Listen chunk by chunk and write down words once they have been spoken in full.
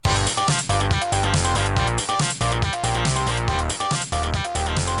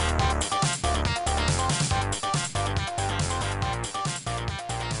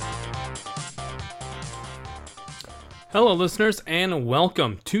Hello, listeners, and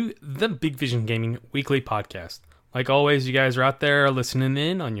welcome to the Big Vision Gaming Weekly Podcast. Like always, you guys are out there listening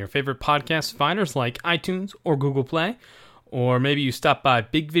in on your favorite podcast finders like iTunes or Google Play, or maybe you stop by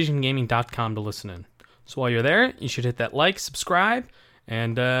BigVisionGaming.com to listen in. So while you're there, you should hit that like, subscribe,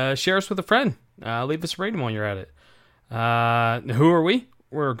 and share us with a friend. Leave us a rating while you're at it. Who are we?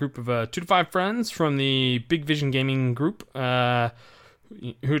 We're a group of 2 to 5 friends from the Big Vision Gaming group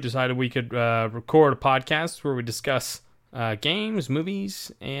who decided we could record a podcast where we discuss games,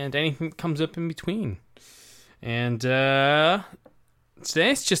 movies, and anything that comes up in between. And today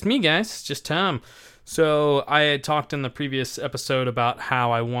it's just me, guys. It's just Tom. So I had talked in the previous episode about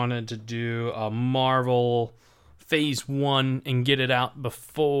how I wanted to do a Marvel Phase 1 and get it out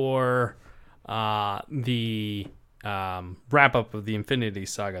before the wrap-up of the Infinity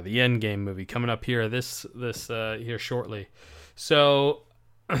Saga, the Endgame movie, coming up here here shortly. So,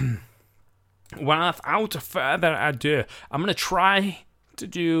 without further ado, I'm gonna try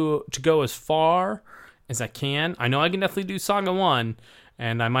to go as far as I can. I know I can definitely do Saga 1,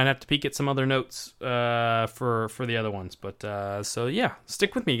 and I might have to peek at some other notes for the other ones. But so yeah,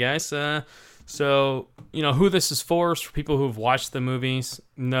 stick with me, guys. So you know who this is for people who've watched the movies,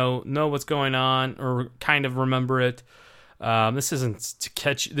 know what's going on, or kind of remember it. This isn't to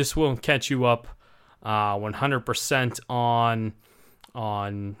catch. This won't catch you up 100%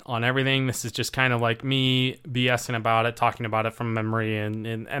 on everything. This is just kind of like me BSing about it, talking about it from memory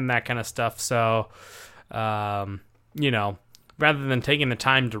and that kind of stuff. So, you know, rather than taking the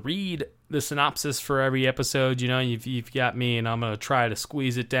time to read the synopsis for every episode, you know, you've got me, and I'm going to try to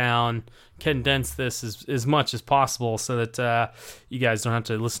squeeze it down, condense this as much as possible so that you guys don't have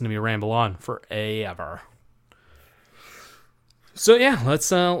to listen to me ramble on forever. So yeah,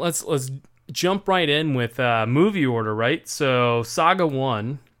 let's jump right in with movie order, right? So Saga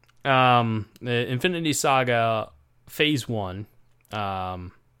 1, the Infinity Saga Phase 1,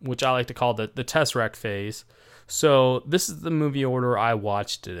 which I like to call the Tesseract phase. So this is the movie order I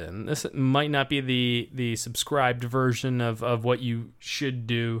watched it in. This might not be the subscribed version of what you should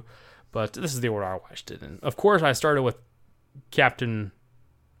do, but this is the order I watched it in. Of course, I started with Captain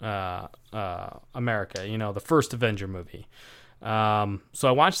America, you know, the first Avenger movie. So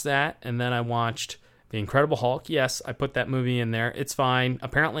I watched that, and then I watched The Incredible Hulk. Yes, I put that movie in there. It's fine.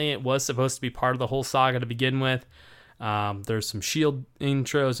 Apparently, it was supposed to be part of the whole saga to begin with. There's some S.H.I.E.L.D.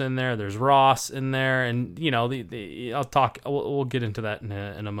 intros in there. There's Ross in there, and you know, we'll get into that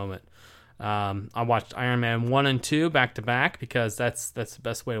in a moment. I watched Iron Man 1 and 2 back to back because that's the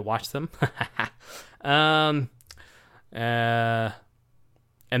best way to watch them.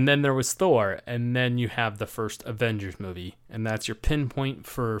 And then there was Thor, and then you have the first Avengers movie, and that's your pinpoint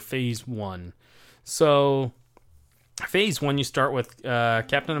for Phase 1. So, Phase 1, you start with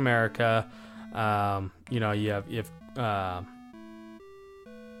Captain America. You know, you have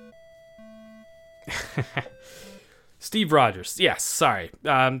Steve Rogers. Yes, sorry.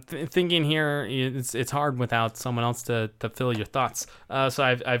 Thinking here, it's hard without someone else to fill your thoughts. So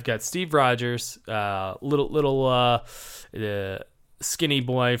I've got Steve Rogers, little skinny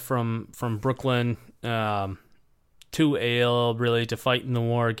boy from Brooklyn, too ill really to fight in the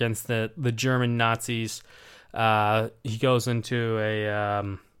war against the German Nazis. He goes into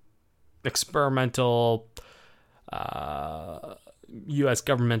a experimental U.S.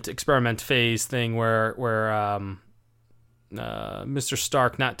 government experiment phase thing where Mr.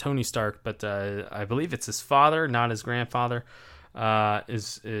 Stark, not Tony Stark, but I believe it's his father, not his grandfather,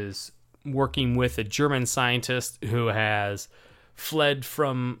 is working with a German scientist who has fled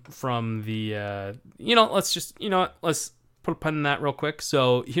from the let's put a pun in that real quick.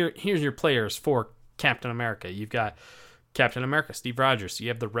 So here's your players for Captain America. You've got Captain America, Steve Rogers. You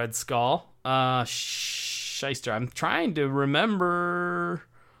have the Red Skull, Shyster. I'm trying to remember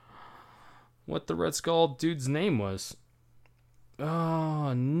what the Red Skull dude's name was.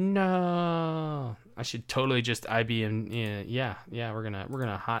 Oh no, I should totally just IBM. Yeah, we're gonna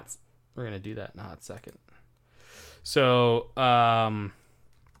do that in a hot second. So,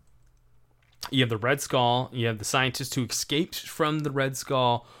 you have the Red Skull. You have the scientist who escaped from the Red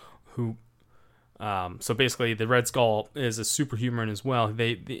Skull. So basically, the Red Skull is a superhuman as well.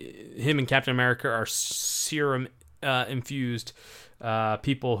 Him and Captain America are serum infused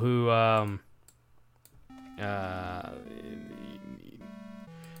people who, they're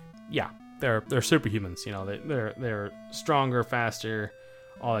superhumans. You know, they're stronger, faster,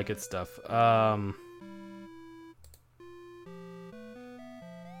 all that good stuff.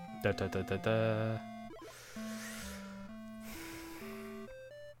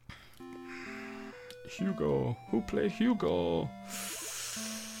 Hugo. Who played Hugo?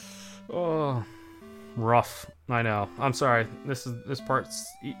 Oh, rough. I know. I'm sorry. This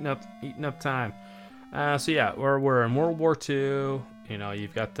part's eating up time. So yeah, we're in World War II. You know,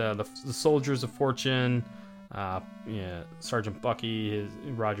 you've got the soldiers of fortune. Yeah, Sergeant Bucky,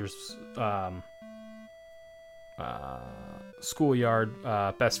 Rogers' schoolyard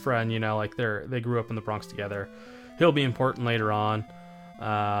best friend. You know, like they grew up in the Bronx together. He'll be important later on.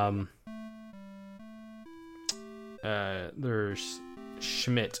 There's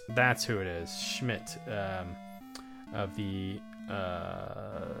Schmidt. That's who it is. Schmidt, of the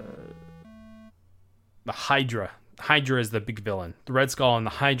Hydra. Hydra is the big villain. The Red Skull and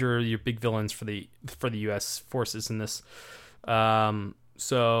the Hydra are your big villains for the U.S. forces in this.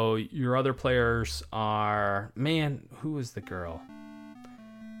 So your other players are, man, who is the girl?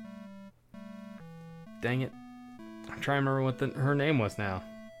 Dang it! I'm trying to remember what her name was now.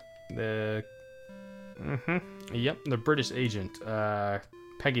 The British agent,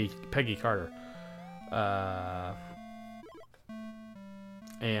 Peggy Carter.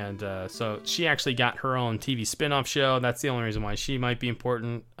 So she actually got her own TV spin-off show. That's the only reason why she might be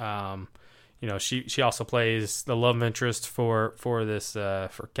important. You know, she also plays the love interest for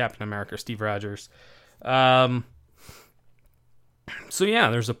Captain America, Steve Rogers. So yeah,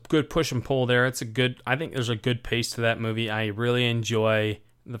 there's a good push and pull there. I think there's a good pace to that movie. I really enjoy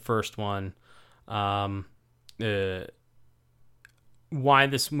the first one. Why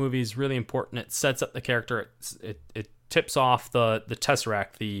this movie is really important. It sets up the character. It tips off the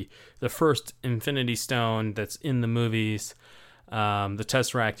Tesseract, the first Infinity Stone that's in the movies. The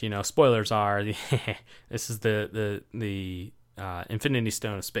Tesseract, you know, spoilers are this is the Infinity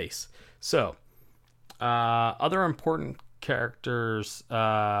Stone of space. So, other important characters,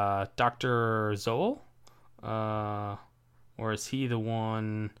 Dr. Zoll, or is he the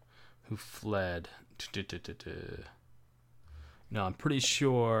one who fled? No, I'm pretty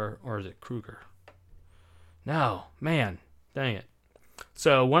sure, or is it Kruger? No, man, dang it.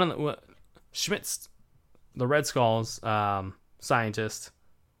 So one of the Schmidt's, the Red Skull's scientist,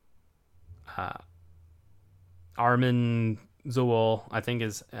 Armin Zool, I think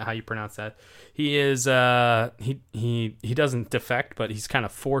is how you pronounce that. He is he doesn't defect, but he's kind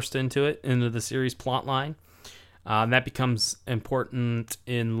of forced into the series plot line. That becomes important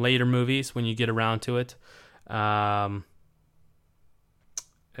in later movies when you get around to it.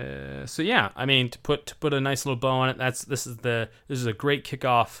 So yeah, I mean, to put a nice little bow on it, this is a great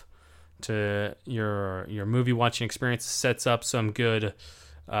kickoff to your movie watching experience. It sets up some good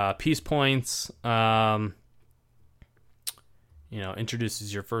peace points.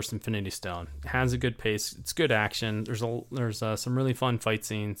 Introduces your first Infinity Stone. It has a good pace. It's good action. There's some really fun fight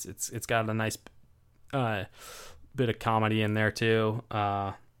scenes. It's got a nice bit of comedy in there too.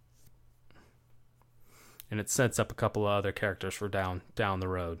 And it sets up a couple of other characters for down the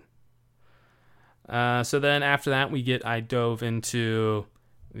road. So then after that, I dove into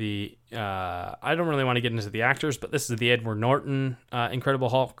the... I don't really want to get into the actors, but this is the Edward Norton Incredible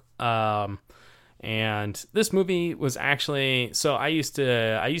Hulk. And this movie was actually... So I used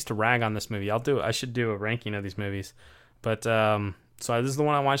to rag on this movie. I should do a ranking of these movies. But so this is the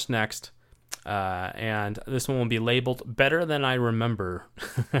one I watched next. And this one will be labeled better than I remember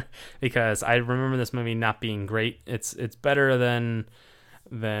because I remember this movie not being great. It's better than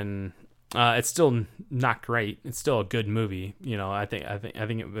it's still not great. It's still a good movie. You know, I think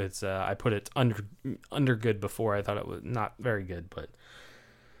it was, I put it under good before. I thought it was not very good, but,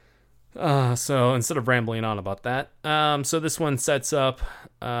 so instead of rambling on about that, so this one sets up,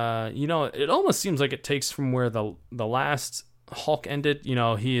 it almost seems like it takes from where the last Hulk ended. You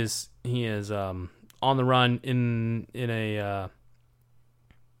know, he is on the run in a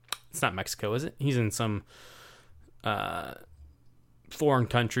it's not Mexico, is it? He's in some foreign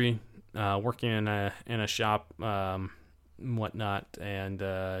country, working in a shop, whatnot, and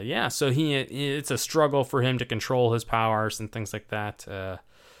so it's a struggle for him to control his powers and things like that.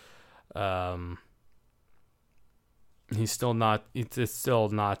 It's still not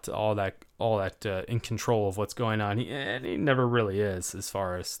all that in control of what's going on. He never really is as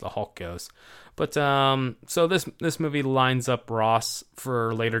far as the Hulk goes. But so this movie lines up Ross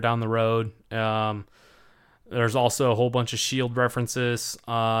for later down the road. There's also a whole bunch of S.H.I.E.L.D. references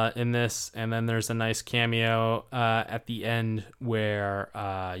in this, and then there's a nice cameo at the end where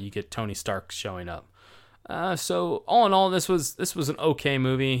you get Tony Stark showing up. So all in all, this was an okay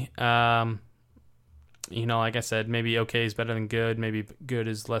movie. Like I said, maybe okay is better than good. Maybe good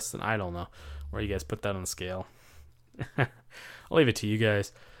is less than, I don't know where you guys put that on the scale. I'll leave it to you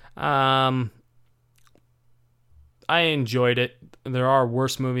guys. I enjoyed it. There are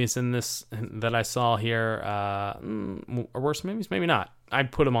worse movies in this that I saw here. Worse movies? Maybe not.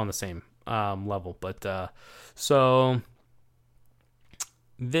 I'd put them on the same level. But so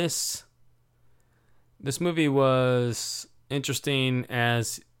this movie was interesting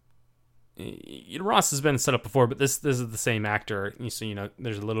as Ross has been set up before, but this is the same actor. So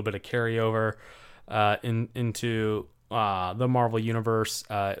there's a little bit of carryover into the Marvel universe.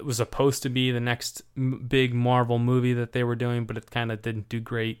 It was supposed to be the next big Marvel movie that they were doing, but it kind of didn't do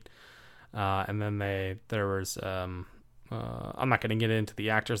great. And then there was I'm not going to get into the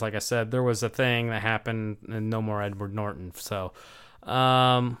actors. Like I said, there was a thing that happened, and no more Edward Norton. So,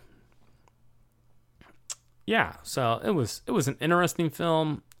 yeah. So it was an interesting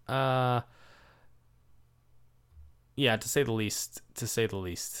film. Yeah, to say the least.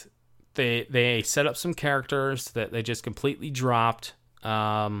 They set up some characters that they just completely dropped.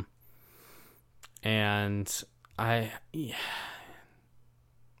 And I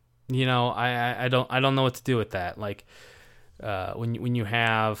don't know what to do with that. Like, when you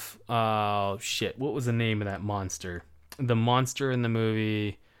have, what was the name of that monster? The monster in the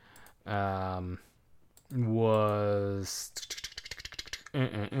movie, was,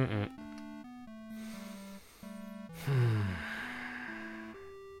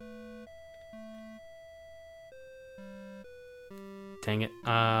 dang it.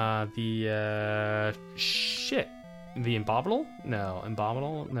 The Abominable? No.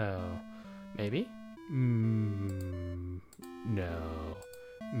 Abominable? No. Maybe? No.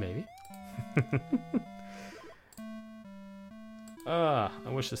 Maybe? I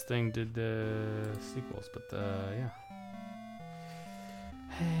wish this thing did sequels, but yeah.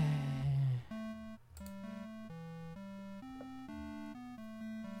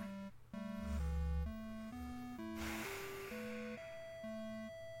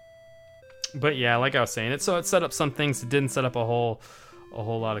 But yeah, like I was saying, it set up some things. It didn't set up a whole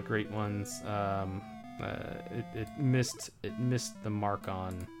lot of great ones. It missed the mark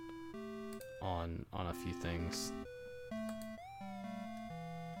on a few things.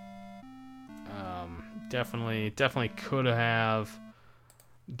 Definitely could have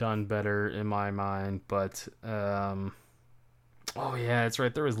done better in my mind, but oh yeah, that's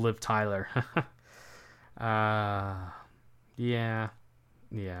right. There was Liv Tyler. Yeah.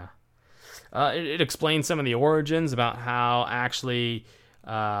 It explains some of the origins about how actually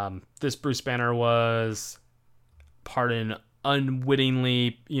this Bruce Banner was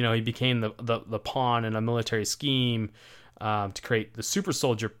unwittingly, he became the pawn in a military scheme to create the super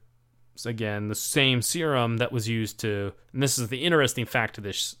soldier. Again, the same serum that was used to, and this is the interesting fact of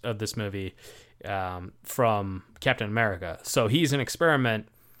this movie, from Captain America. So he's an experiment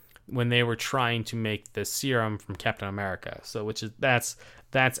when they were trying to make the serum from Captain America. So that's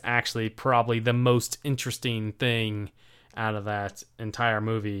actually probably the most interesting thing out of that entire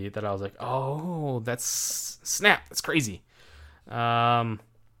movie, that I was like, oh, that's crazy. Yeah.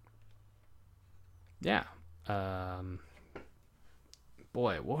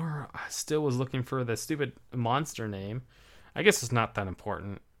 Boy, I still was looking for the stupid monster name. I guess it's not that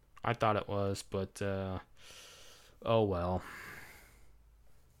important. I thought it was, but oh well.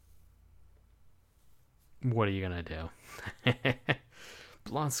 What are you gonna do?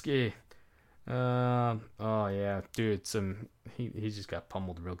 Blonsky. Oh yeah, dude. He just got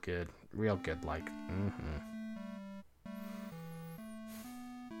pummeled real good, like.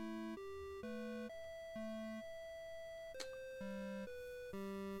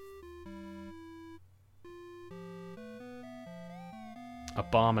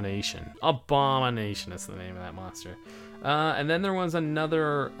 Abomination is the name of that monster. And then there was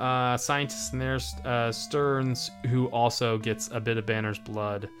another scientist in there, Stearns, who also gets a bit of Banner's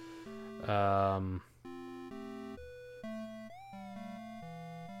blood. And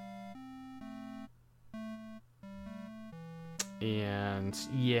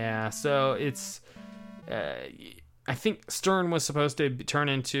yeah, so it's I think Stern was supposed to turn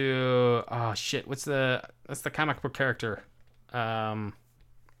into that's the comic book character.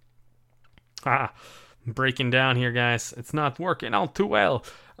 Breaking down here, guys. It's not working out too well.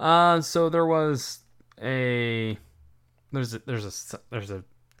 So there's a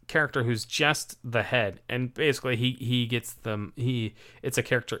character who's just the head, and basically he gets them. It's a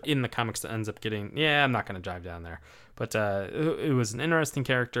character in the comics that ends up getting. Yeah, I'm not gonna dive down there, but it was an interesting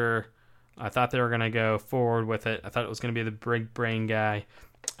character. I thought they were gonna go forward with it. I thought it was gonna be the big brain guy.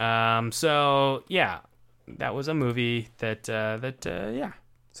 So yeah, that was a movie that yeah.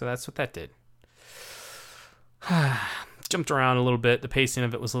 So that's what that did. Jumped around a little bit. The pacing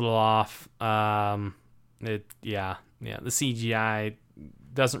of it was a little off. The CGI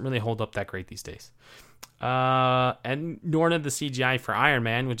doesn't really hold up that great these days. And nor did the CGI for Iron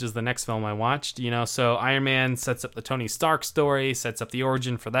Man, which is the next film I watched. So Iron Man sets up the Tony Stark story, sets up the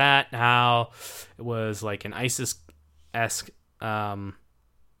origin for that, how it was like an ISIS-esque Taliban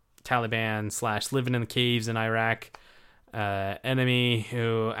 / living in the caves in Iraq enemy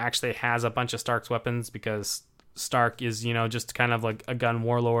who actually has a bunch of Stark's weapons, because Stark is, just kind of like a gun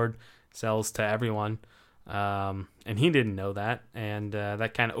warlord, sells to everyone. And he didn't know that, and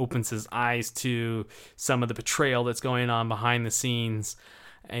that kind of opens his eyes to some of the betrayal that's going on behind the scenes,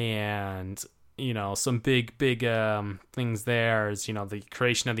 and some big things there is the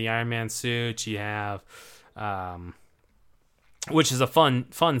creation of the Iron Man suit. You have which is a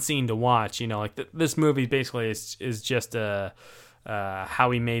fun scene to watch. This movie basically is just how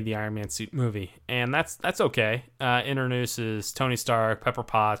he made the Iron Man suit movie, and that's okay. Introduces Tony Stark, Pepper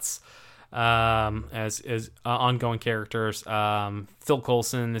Potts, as ongoing characters. Phil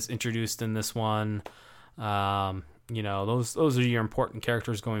Coulson is introduced in this one. Those are your important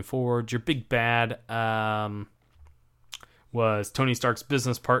characters going forward. Your big bad was Tony Stark's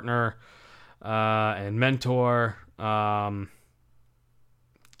business partner and mentor.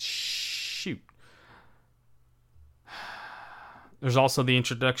 There's also the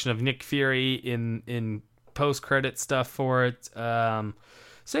introduction of Nick Fury in post-credit stuff for it. So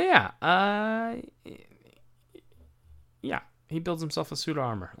he builds himself a suit of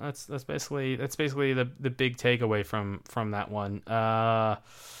armor. That's basically the big takeaway from that one. That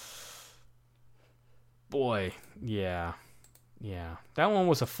one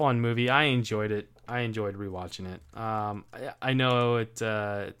was a fun movie. I enjoyed it. I enjoyed rewatching it. I know it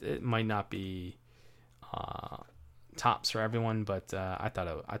might not be tops for everyone, but I thought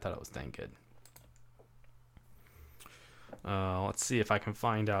it was dang good. Let's see if I can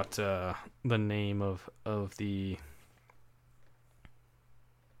find out the name of the.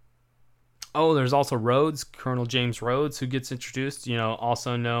 Oh, there's also Rhodes, Colonel James Rhodes, who gets introduced.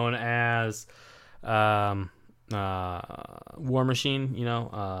 Also known as War Machine.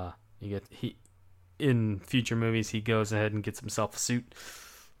 He in future movies he goes ahead and gets himself a suit,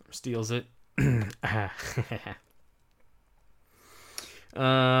 or steals it.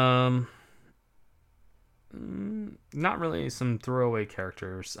 Not really some throwaway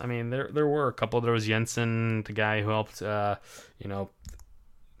characters. I mean, there were a couple. There was Jensen, the guy who helped.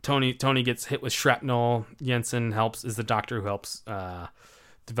 Tony gets hit with shrapnel. Jensen is the doctor who helps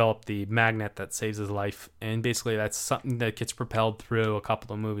develop the magnet that saves his life, and basically that's something that gets propelled through a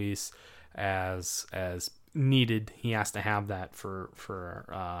couple of movies as needed. He has to have that for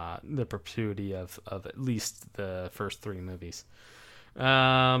the perpetuity of at least the first three movies.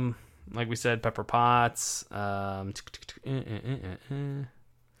 Like we said, Pepper Potts.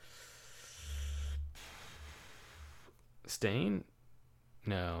 Stain?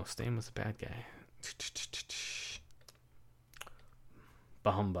 No, Stain was a bad guy.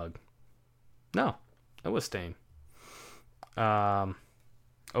 Bahumbug. No, it was Stain.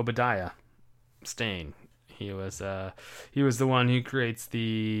 Obadiah Stane. He was the one who creates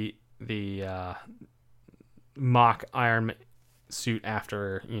the mock Iron suit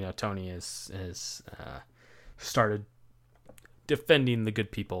after Tony has started defending the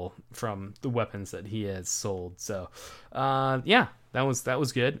good people from the weapons that he has sold. So that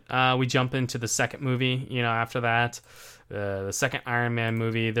was good. We jump into the second movie. After that, the second Iron Man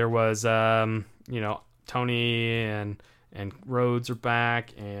movie, there was Tony and Rhodes are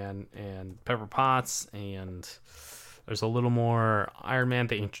back, and Pepper Potts, and there's a little more Iron Man.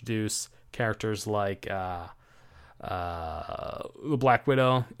 They introduce characters like the Black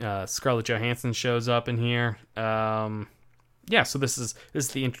Widow. Scarlett Johansson shows up in here. So this is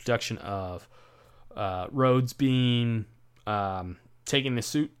the introduction of Rhodes being taking the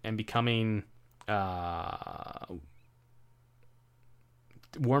suit and becoming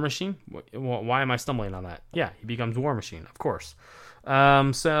War Machine. Why am I stumbling on that? Yeah, he becomes War Machine, of course.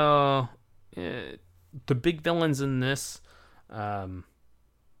 The big villains in this, the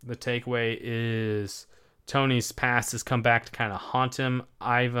takeaway is Tony's past has come back to kind of haunt him.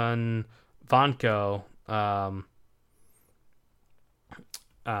 Ivan Vanko,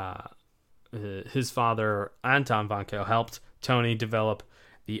 his father Anton Vanko helped Tony develop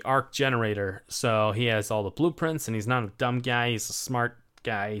the arc generator, so he has all the blueprints, and he's not a dumb guy. He's a smart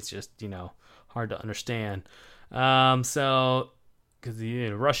guy. He's just hard to understand. So because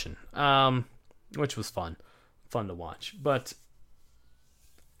he's Russian, which was fun to watch. But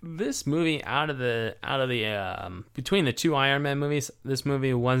this movie, out of the between the two Iron Man movies, this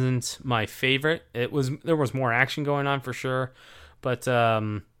movie wasn't my favorite. There was more action going on for sure, but I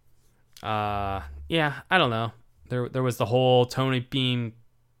don't know. There was the whole Tony being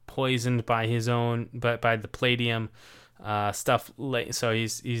poisoned by his own, but by the palladium stuff. So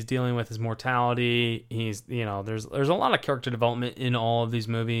he's dealing with his mortality. He's, there's a lot of character development in all of these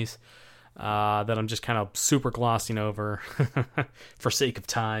movies that I'm just kind of super glossing over for sake of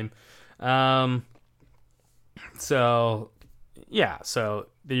time. So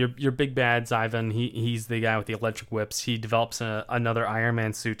your big bad Zyvan, he's the guy with the electric whips. He develops another Iron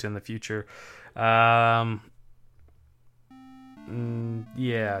Man suit in the future. The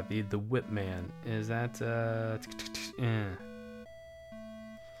Whip Man, is that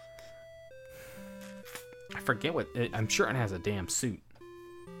I forget what I'm sure it has a damn suit.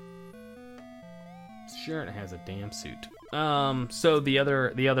 Sure, it has a damn suit. So the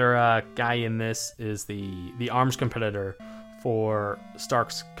other guy in this is the arms competitor for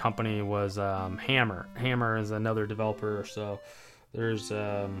Stark's company was Hammer. Hammer is another developer. So there's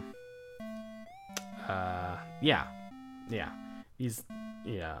Hammer's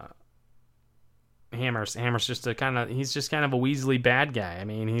just he's just kind of a Weasley bad guy. I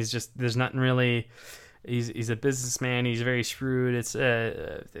mean, there's nothing really. He's a businessman. He's very shrewd.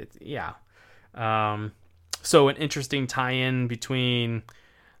 So an interesting tie-in between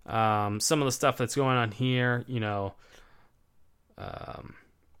some of the stuff that's going on here,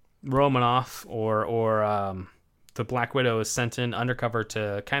 Romanoff or the Black Widow is sent in undercover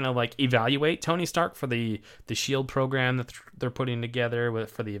to kind of like evaluate Tony Stark for the SHIELD program that they're putting together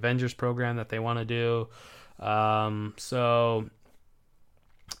for the Avengers program that they want to do.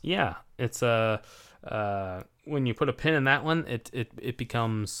 It's when you put a pin in that one, it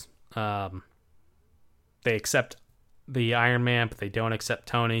becomes they accept the Iron Man, but they don't accept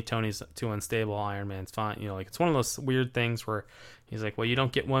Tony. Tony's too unstable. Iron Man's fine. It's one of those weird things where he's like, well, you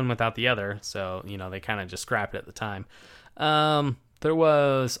don't get one without the other. So, they kind of just scrapped it at the time. There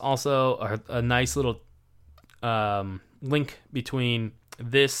was also a nice little link between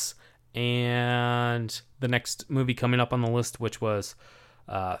this and the next movie coming up on the list, which was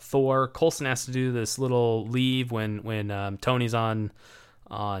Thor. Coulson has to do this little leave when Tony's on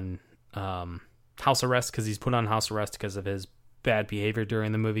house arrest, because he's put on house arrest because of his bad behavior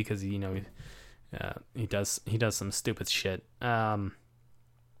during the movie, because he does some stupid shit.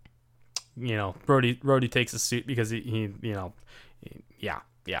 Rhodey takes a suit because he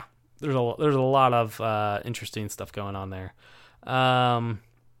there's a lot of interesting stuff going on there. I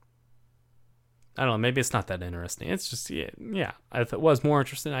don't know, maybe it's not that interesting. It's just if it was more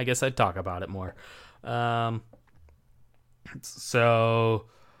interesting, I guess I'd talk about it more.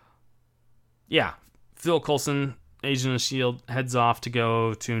 Phil Coulson, agent of S.H.I.E.L.D., heads off to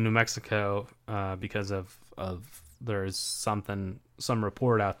go to New Mexico because of there's some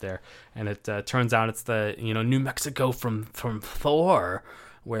report out there, and it turns out it's the New Mexico from Thor,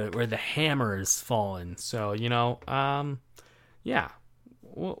 where the hammer is fallen. So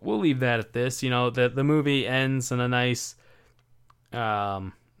we'll leave that at this. The movie ends in a nice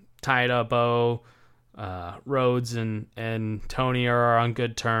tied up bow. Rhodes and Tony are on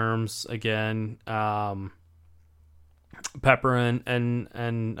good terms again. Pepper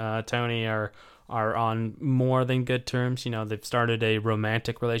and Tony are on more than good terms. They've started a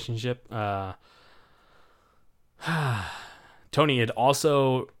romantic relationship. Tony had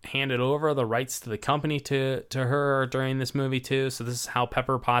also handed over the rights to the company to her during this movie too. So this is how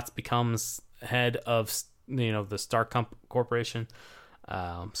Pepper Potts becomes head of the Stark Corporation.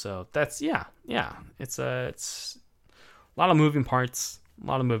 So that's it's a lot of moving parts.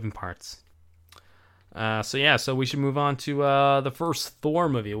 So we should move on to the first Thor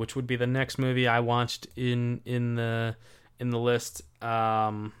movie, which would be the next movie I watched in the list.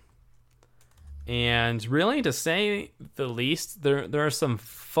 And really, to say the least, there are some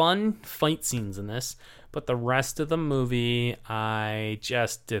fun fight scenes in this, but the rest of the movie I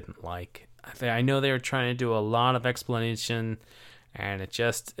just didn't like. I know they were trying to do a lot of explanation, and it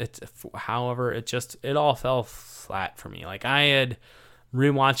all fell flat for me. Like, I had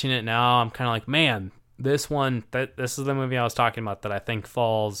rewatching it now, I'm kind of like, man, this is the movie I was talking about that I think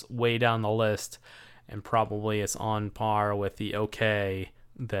falls way down the list, and probably is on par with the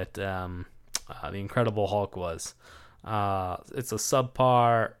that the Incredible Hulk was. It's a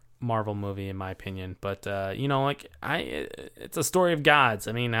subpar Marvel movie in my opinion, but it's a story of gods.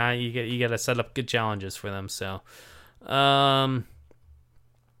 I mean, you got to set up good challenges for them. So,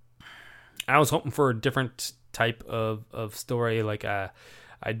 I was hoping for a different type of story. Like, I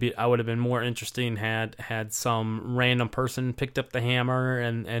would have been more interesting had some random person picked up the hammer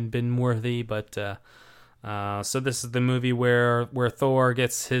and been worthy. But so this is the movie where Thor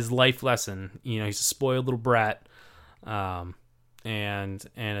gets his life lesson. He's a spoiled little brat, and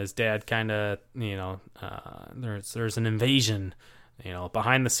his dad kind of there's an invasion,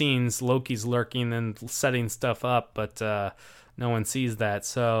 behind the scenes, Loki's lurking and setting stuff up, but no one sees that.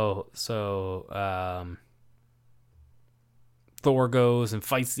 So Thor goes and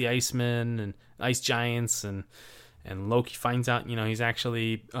fights the Icemen and ice giants, and Loki finds out, he's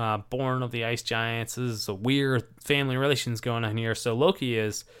actually born of the ice giants. This is a weird family relations going on here. So Loki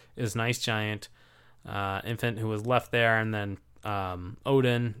is an ice giant infant who was left there, and then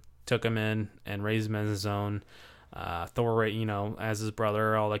Odin took him in and raised him as his own. Thor, as his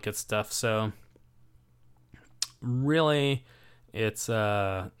brother, all that good stuff. So really, it's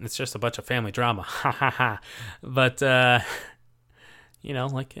just a bunch of family drama, but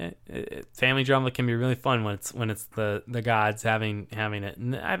family drama can be really fun when it's the gods having it,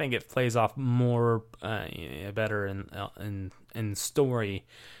 and I think it plays off more better in story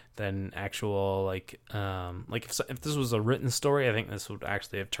than actual if this was a written story, I think this would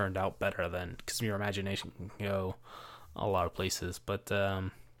actually have turned out better than, because your imagination can go a lot of places. But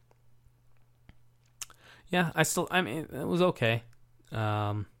it was okay.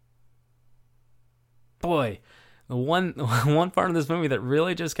 Boy, the one part of this movie that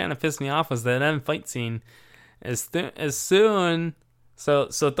really just kind of pissed me off was that end fight scene. So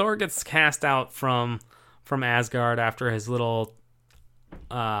Thor gets cast out from Asgard after his little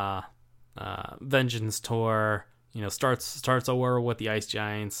vengeance tour, starts a war with the ice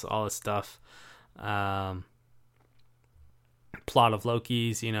giants, all this stuff. Plot of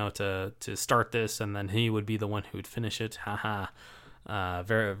Loki's, to start this, and then he would be the one who would finish it. Haha.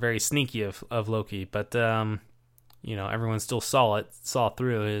 Very, very sneaky of Loki, but everyone still saw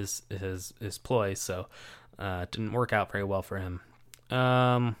through his ploy, so it didn't work out very well for him.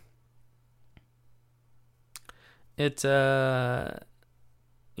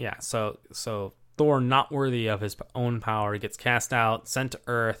 So Thor, not worthy of his own power, gets cast out, sent to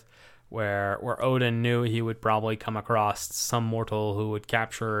Earth, where Odin knew he would probably come across some mortal who would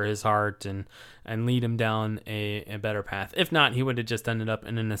capture his heart and lead him down a better path. If not, he would have just ended up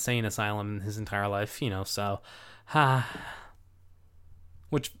in an insane asylum his entire life,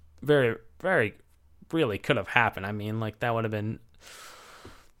 which very, very really could have happened. I mean, that would have been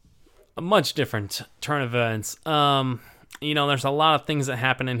a much different turn of events. There's a lot of things that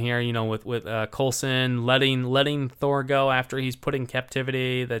happen in here, with Coulson letting Thor go after he's put in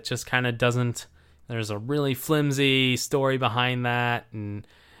captivity. That just kind of doesn't. There's a really flimsy story behind that, and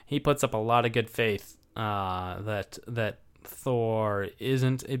he puts up a lot of good faith that Thor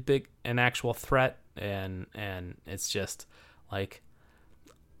isn't an actual threat, and it's just I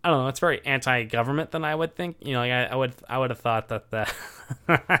don't know. It's very anti-government than I would think. I would have thought that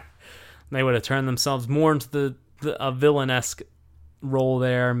they would have turned themselves more into a villain-esque role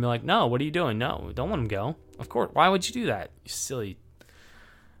there and be like, no, what are you doing? No, don't let him go. Of course. Why would you do that? You silly.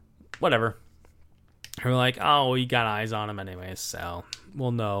 Whatever. We're like, oh, we got eyes on him anyways, so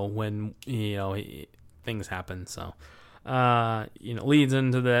we'll know when, things happen. So, leads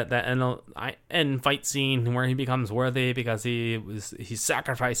into that end fight scene where he becomes worthy because he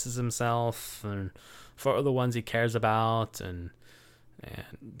sacrifices himself and for the ones he cares about, and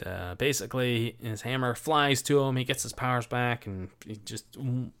basically his hammer flies to him. He gets his powers back, and he just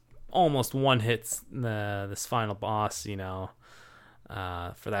almost one hits this final boss, for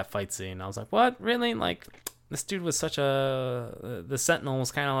that fight scene. I was like, what? Really? This dude was the Sentinel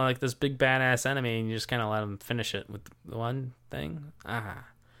was kind of like this big badass enemy, and you just kind of let him finish it with the one thing?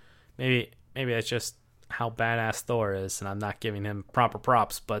 Maybe that's just how badass Thor is, and I'm not giving him proper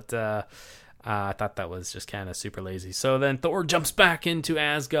props, but I thought that was just kind of super lazy. So then Thor jumps back into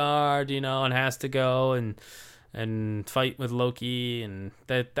Asgard, and has to go and fight with Loki, and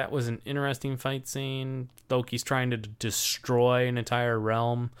that was an interesting fight scene. Loki's trying to destroy an entire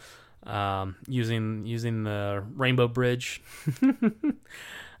realm using the Rainbow Bridge,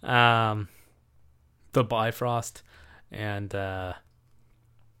 the Bifrost, and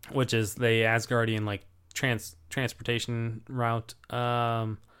which is the Asgardian transportation route.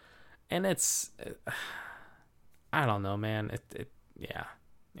 And it's, I don't know, man. Yeah.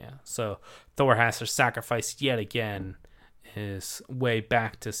 So Thor has to sacrifice yet again his way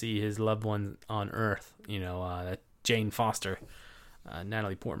back to see his loved one on Earth. Jane Foster,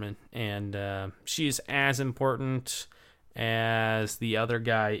 Natalie Portman, and she's as important as the other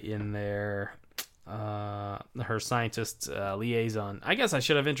guy in there, her scientist liaison. I guess I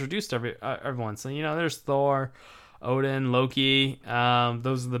should have introduced everyone. So there's Thor, Odin, Loki.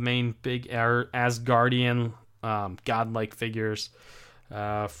 Those are the main big Asgardian godlike figures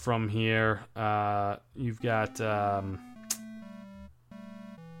from here. You've got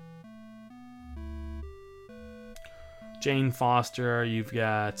Jane Foster. You've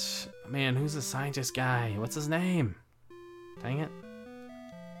got, man, who's the scientist guy? What's his name? Dang it.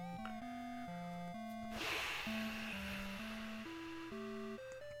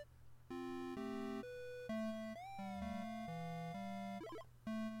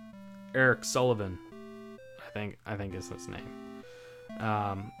 Eric Sullivan, I think is his name.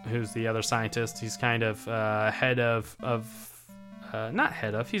 Who's the other scientist? He's kind of head of not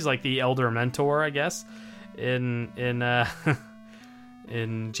head of. He's like the elder mentor, I guess, in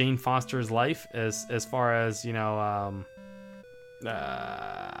in Jane Foster's life, as far as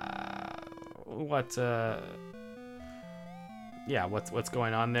what's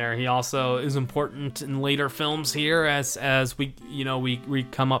going on there. He also is important in later films here as we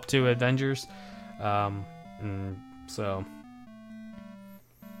come up to Avengers. So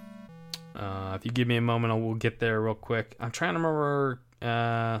if you give me a moment, we'll get there real quick. I'm trying to remember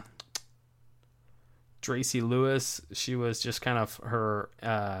Tracy Lewis. She was just kind of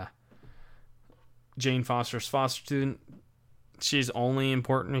her Jane Foster's foster student. She's only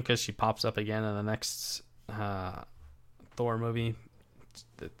important because she pops up again in the next Thor movie.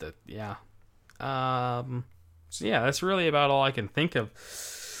 So that's really about all I can think of.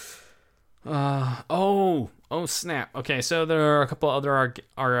 Oh snap. Okay, so there are a couple other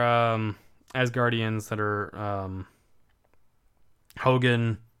Asgardians that are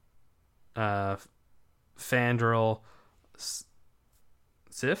Hogan, Fandral,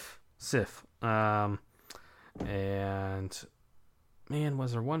 Sif, and man,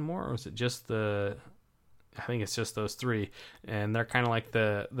 was there one more, or was it just I think it's just those three, and they're kind of like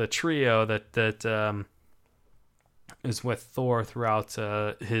the trio that is with Thor throughout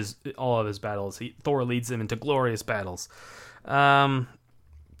all of his battles. Thor leads them into glorious battles. So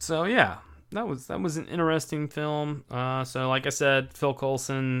yeah, that was an interesting film. So like I said, Phil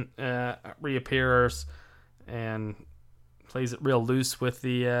Coulson reappears and plays it real loose with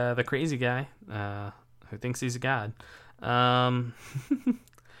the crazy guy who thinks he's a god. But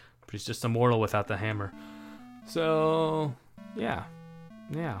he's just immortal without the hammer. So yeah.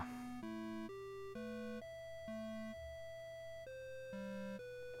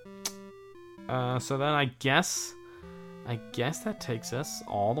 So then I guess that takes us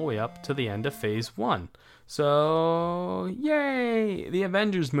all the way up to the end of Phase 1. So yay, the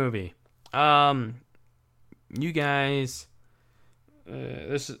Avengers movie. You guys,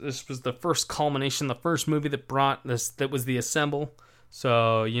 this was the first culmination, the first movie that brought this. That was the Assemble.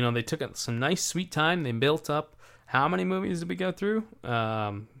 So they took some nice sweet time. They built up. How many movies did we go through?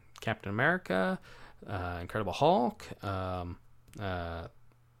 Captain America, Incredible Hulk, Iron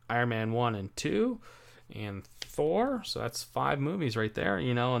Man 1 and 2, and Thor. So that's 5 movies right there,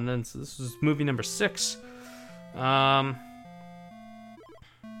 and then this is movie number 6. Yeah.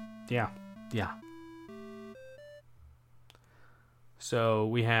 So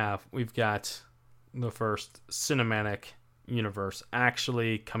we've got the first cinematic universe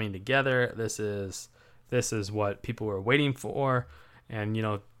actually coming together. This is what people were waiting for, and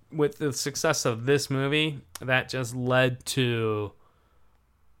with the success of this movie, that just led to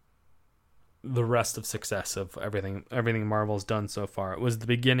the rest of success of everything Marvel's done so far. It was the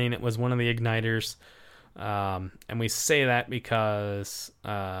beginning. It was one of the igniters, and we say that because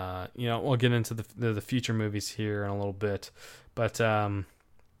we'll get into the future movies here in a little bit, but so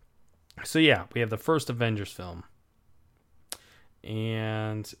yeah, we have the first Avengers film,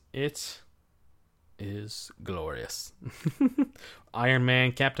 and it is glorious. Iron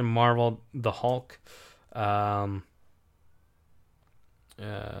Man, Captain Marvel, the Hulk, those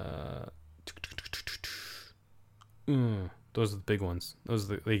are the big ones.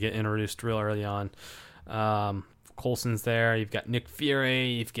 They get introduced real early on. Coulson's there. You've got Nick Fury.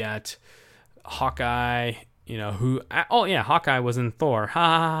 You've got Hawkeye. Hawkeye was in Thor.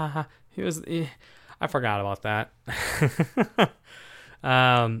 Ha. He was. I forgot about that.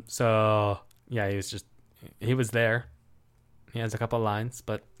 So yeah, he was there. He has a couple of lines,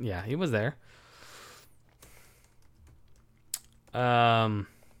 but yeah, he was there.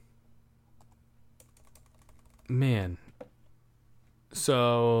 Man.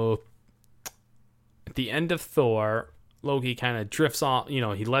 So at the end of Thor, Loki kind of drifts off.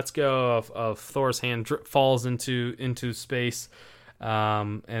 He lets go of Thor's hand, falls into space,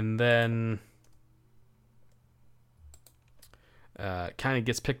 and then kind of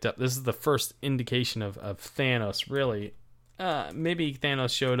gets picked up. This is the first indication of Thanos. Really, maybe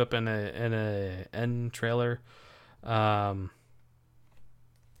Thanos showed up in a end trailer.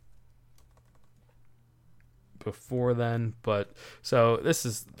 Before then, but so this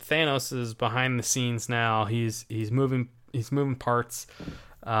is Thanos is behind the scenes now. He's moving parts.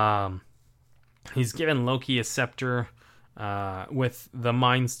 He's given Loki a scepter with the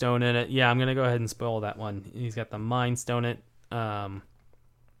Mind Stone in it. Yeah, I'm gonna go ahead and spoil that one. He's got the Mind Stone in it.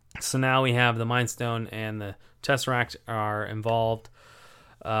 So now we have the Mind Stone and the Tesseract are involved.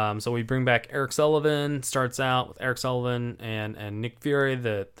 So we bring back Eric Sullivan. Starts out with Eric Sullivan and Nick Fury,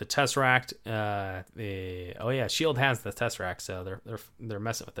 the Tesseract. Shield has the Tesseract, so they're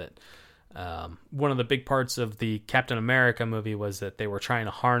messing with it. One of the big parts of the Captain America movie was that they were trying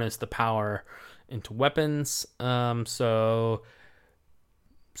to harness the power into weapons. So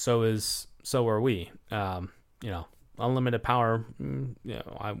are we. Unlimited power.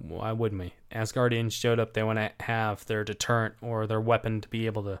 Why wouldn't we? Asgardians showed up. They want to have their deterrent or their weapon to be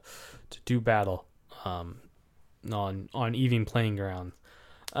able to do battle on even playing ground.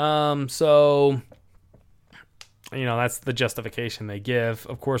 That's the justification they give.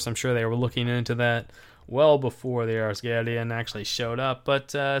 Of course, I'm sure they were looking into that well before the Asgardian actually showed up. But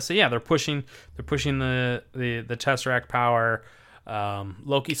they're pushing the Tesseract power.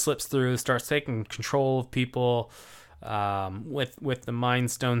 Loki slips through, starts taking control of people with the Mind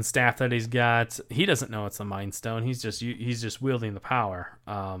Stone staff that he's got. He doesn't know it's a Mind Stone. He's just wielding the power,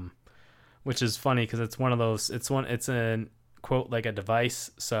 which is funny because it's one of those. It's a quote like a device.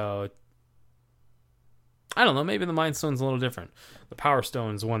 So I don't know. Maybe the Mind Stone's a little different. The Power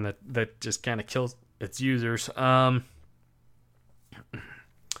Stone is one that just kind of kills its users. We'll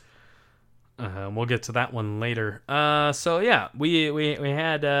get to that one later. We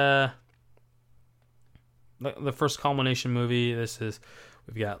had the first culmination movie.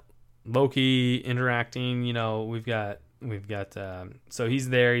 We've got Loki interacting. We've got so he's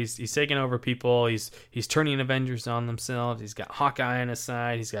there. He's taking over people. He's turning Avengers on themselves. He's got Hawkeye on his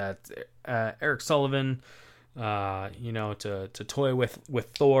side. He's got Eric Sullivan. To toy with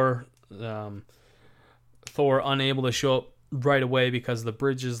Thor. Thor unable to show up right away because the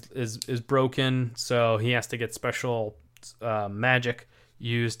bridge is broken, so he has to get special magic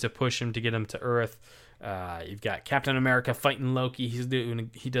used to push him to get him to Earth. You've got Captain America fighting Loki.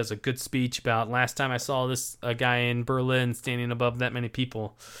 He does a good speech about last time I saw a guy in Berlin standing above that many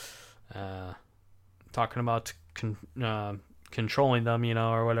people, talking about controlling them,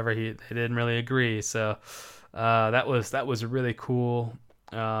 or whatever. They didn't really agree, so that was really cool.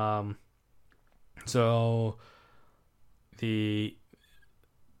 So the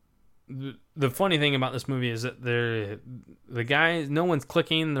funny thing about this movie is that the guys, no one's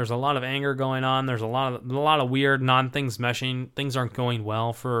clicking. There's a lot of anger going on. There's a lot of weird non-things meshing. Things aren't going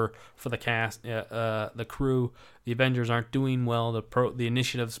well for the cast, the crew. The Avengers aren't doing well. The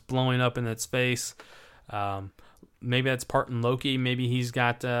initiative's blowing up in its face. Maybe that's part in Loki. Maybe he's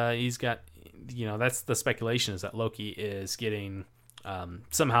got that's the speculation, is that Loki is getting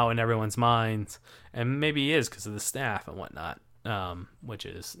somehow in everyone's minds, and maybe he is because of the staff and whatnot. Which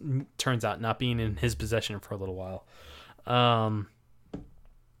turns out not being in his possession for a little while. So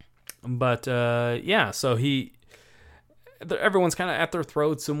everyone's kind of at their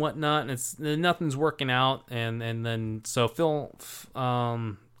throats and whatnot, and nothing's working out. And then so Phil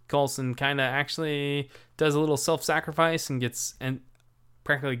Coulson kind of actually does a little self-sacrifice and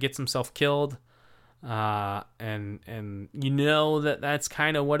practically gets himself killed. And that's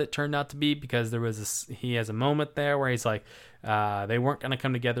kind of what it turned out to be, because he has a moment there where he's like, they weren't going to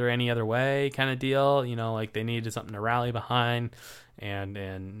come together any other way kind of deal, like they needed something to rally behind.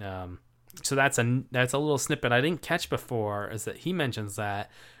 So that's a little snippet I didn't catch before, is that he mentions that.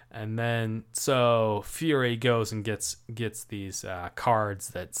 And then so Fury goes and gets these cards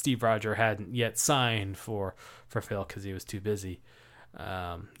that Steve Rogers hadn't yet signed for Phil because he was too busy.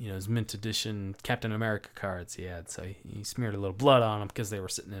 His mint edition Captain America cards he had, so he smeared a little blood on them because they were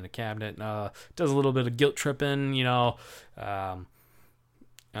sitting in a cabinet. Does a little bit of guilt tripping,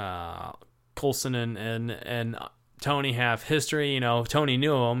 Coulson and Tony have history. Tony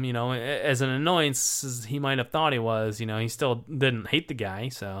knew him, as an annoyance as he might have thought he was. He still didn't hate the guy,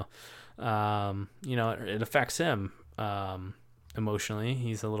 so it affects him emotionally.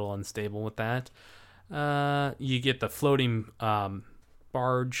 He's a little unstable with that. You get the floating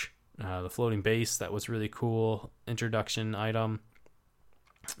barge, the floating base. That was really cool introduction item.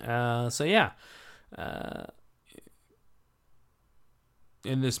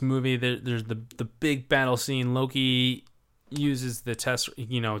 In this movie, there's the big battle scene. Loki uses the gets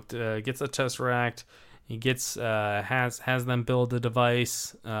the Tesseract. He gets has them build the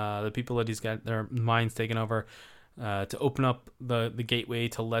device. The people that he's got their minds taken over, to open up the gateway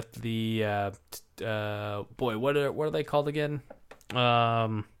to let the what are they called again?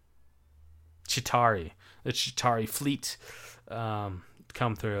 Chitauri, the Chitauri fleet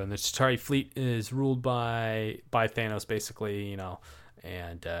come through, and the Chitauri fleet is ruled by Thanos, basically,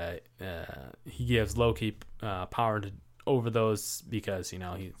 and he gives Loki power over those, because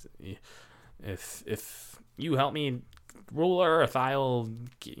if you help me rule Earth, I'll,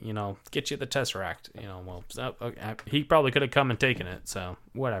 get you the Tesseract. Well, so, okay, he probably could have come and taken it, so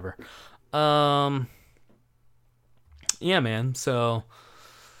whatever. Yeah, man. So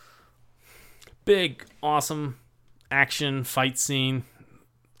big, awesome action fight scene.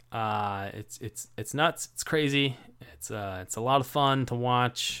 It's nuts. It's crazy. It's a lot of fun to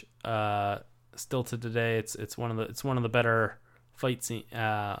watch. Still to today, it's one of the better fight scene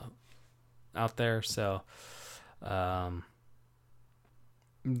out there. So, then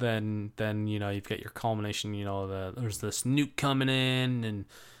you've got your culmination. There's this nuke coming in,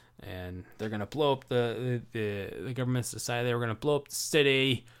 and they're gonna blow up the government's decided they were gonna blow up the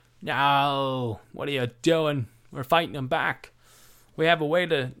city. No, what are you doing? We're fighting them back. We have a way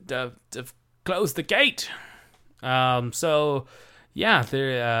to close the gate. So yeah,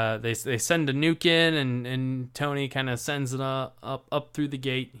 they send a nuke in, and Tony kind of sends it up through the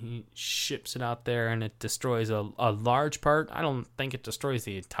gate. He ships it out there, and it destroys a large part. I don't think it destroys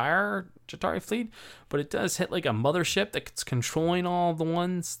the entire Chitauri fleet, but it does hit like a mothership that's controlling all the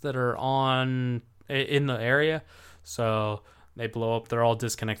ones that are in the area. So they blow up. They're all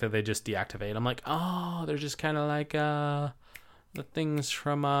disconnected. They just deactivate. I'm like, oh, they're just kind of like the things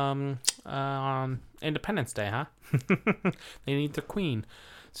from Independence Day, huh? They need their queen.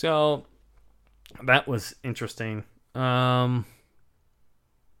 So that was interesting. Yeah.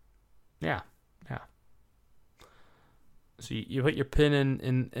 So you put your pin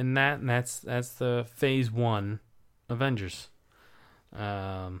in that, and that's the phase 1 Avengers.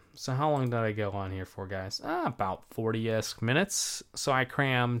 So how long did I go on here for, guys? About 40-esque minutes. So I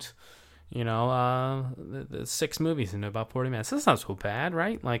crammed, the 6 movies into about 40 minutes. That's not so bad,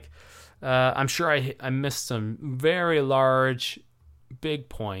 right? Like, I'm sure I missed some very large, big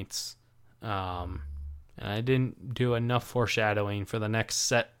points. And I didn't do enough foreshadowing for the next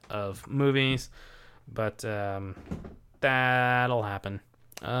set of movies, but that'll happen.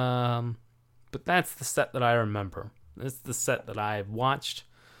 But that's the set that I remember. It's the set that I've watched,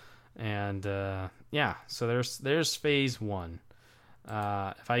 and yeah. So there's phase 1.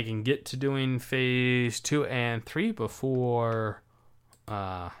 If I can get to doing phase 2 and 3 before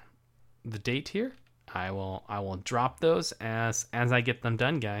the date here, I will drop those as I get them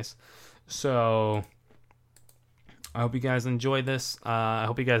done, guys. So I hope you guys enjoy this. I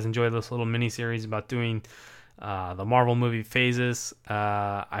hope you guys enjoy this little mini series about doing the Marvel movie phases.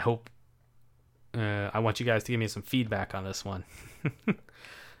 I hope. I want you guys to give me some feedback on this one.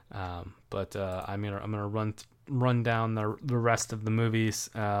 But I'm gonna run down the rest of the movies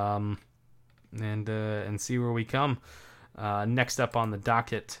and see where we come. Next up on the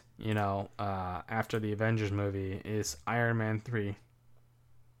docket, after the Avengers movie is Iron Man 3.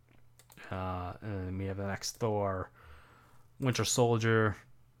 And we have the next Thor, Winter Soldier.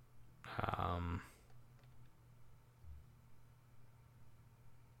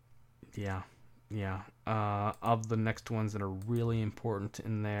 Yeah. Of the next ones that are really important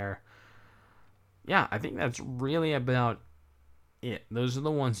in there. Yeah, I think that's really about it. Those are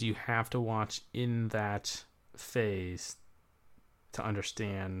the ones you have to watch in that phase to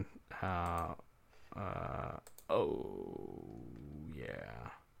understand how. Oh yeah.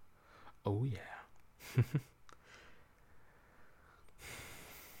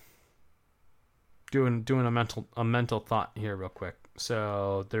 doing a mental thought here real quick.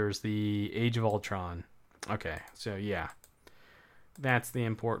 So there's the Age of Ultron. Okay, so yeah, that's the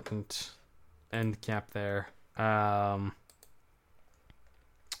important end cap there. I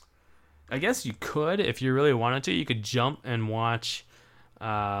guess you could, if you really wanted to, you could jump and watch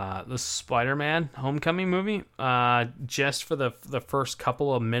the Spider-Man Homecoming movie just for the first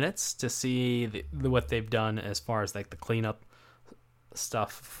couple of minutes to see what they've done as far as like the cleanup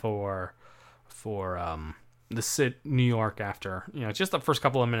stuff for the New York after, just the first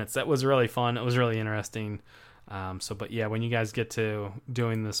couple of minutes. That was really fun. It was really interesting. But yeah, when you guys get to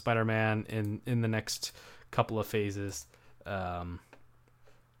doing the Spider-Man in the next couple of phases, so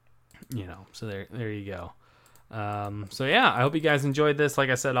there you go. So yeah, I hope you guys enjoyed this. Like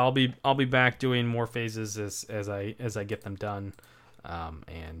I said, I'll be back doing more phases as I get them done.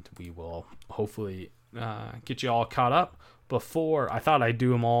 And we will hopefully get you all caught up before. I thought I'd do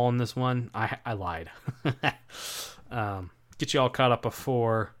them all in this one. I lied. Get you all caught up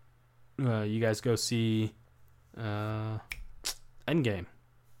before you guys go see Endgame.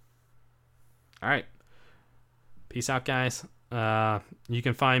 All right. Peace out, guys. You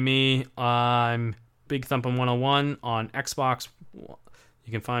can find me. I'm Big Thumpin' 101 on Xbox.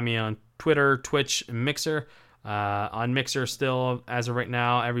 You can find me on Twitter, Twitch, and Mixer. On Mixer still, as of right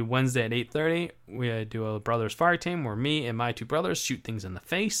now, every Wednesday at 8:30, we do a Brothers Fire Team where me and my 2 brothers shoot things in the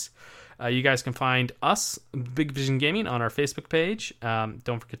face. You guys can find us, Big Vision Gaming, on our Facebook page.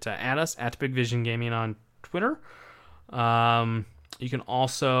 Don't forget to add us at Big Vision Gaming on Twitter. You can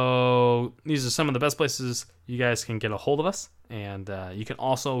also, these are some of the best places you guys can get a hold of us. And you can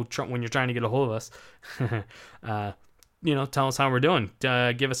also, when you're trying to get a hold of us, tell us how we're doing.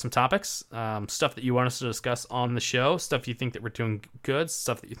 Give us some topics, stuff that you want us to discuss on the show, stuff you think that we're doing good,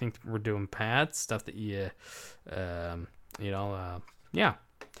 stuff that you think we're doing bad, stuff that yeah.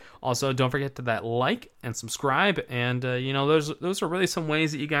 Also, don't forget to that like and subscribe, and those are really some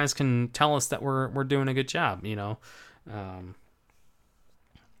ways that you guys can tell us that we're doing a good job.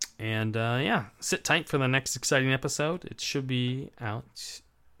 Sit tight for the next exciting episode. It should be out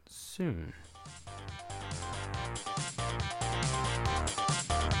soon.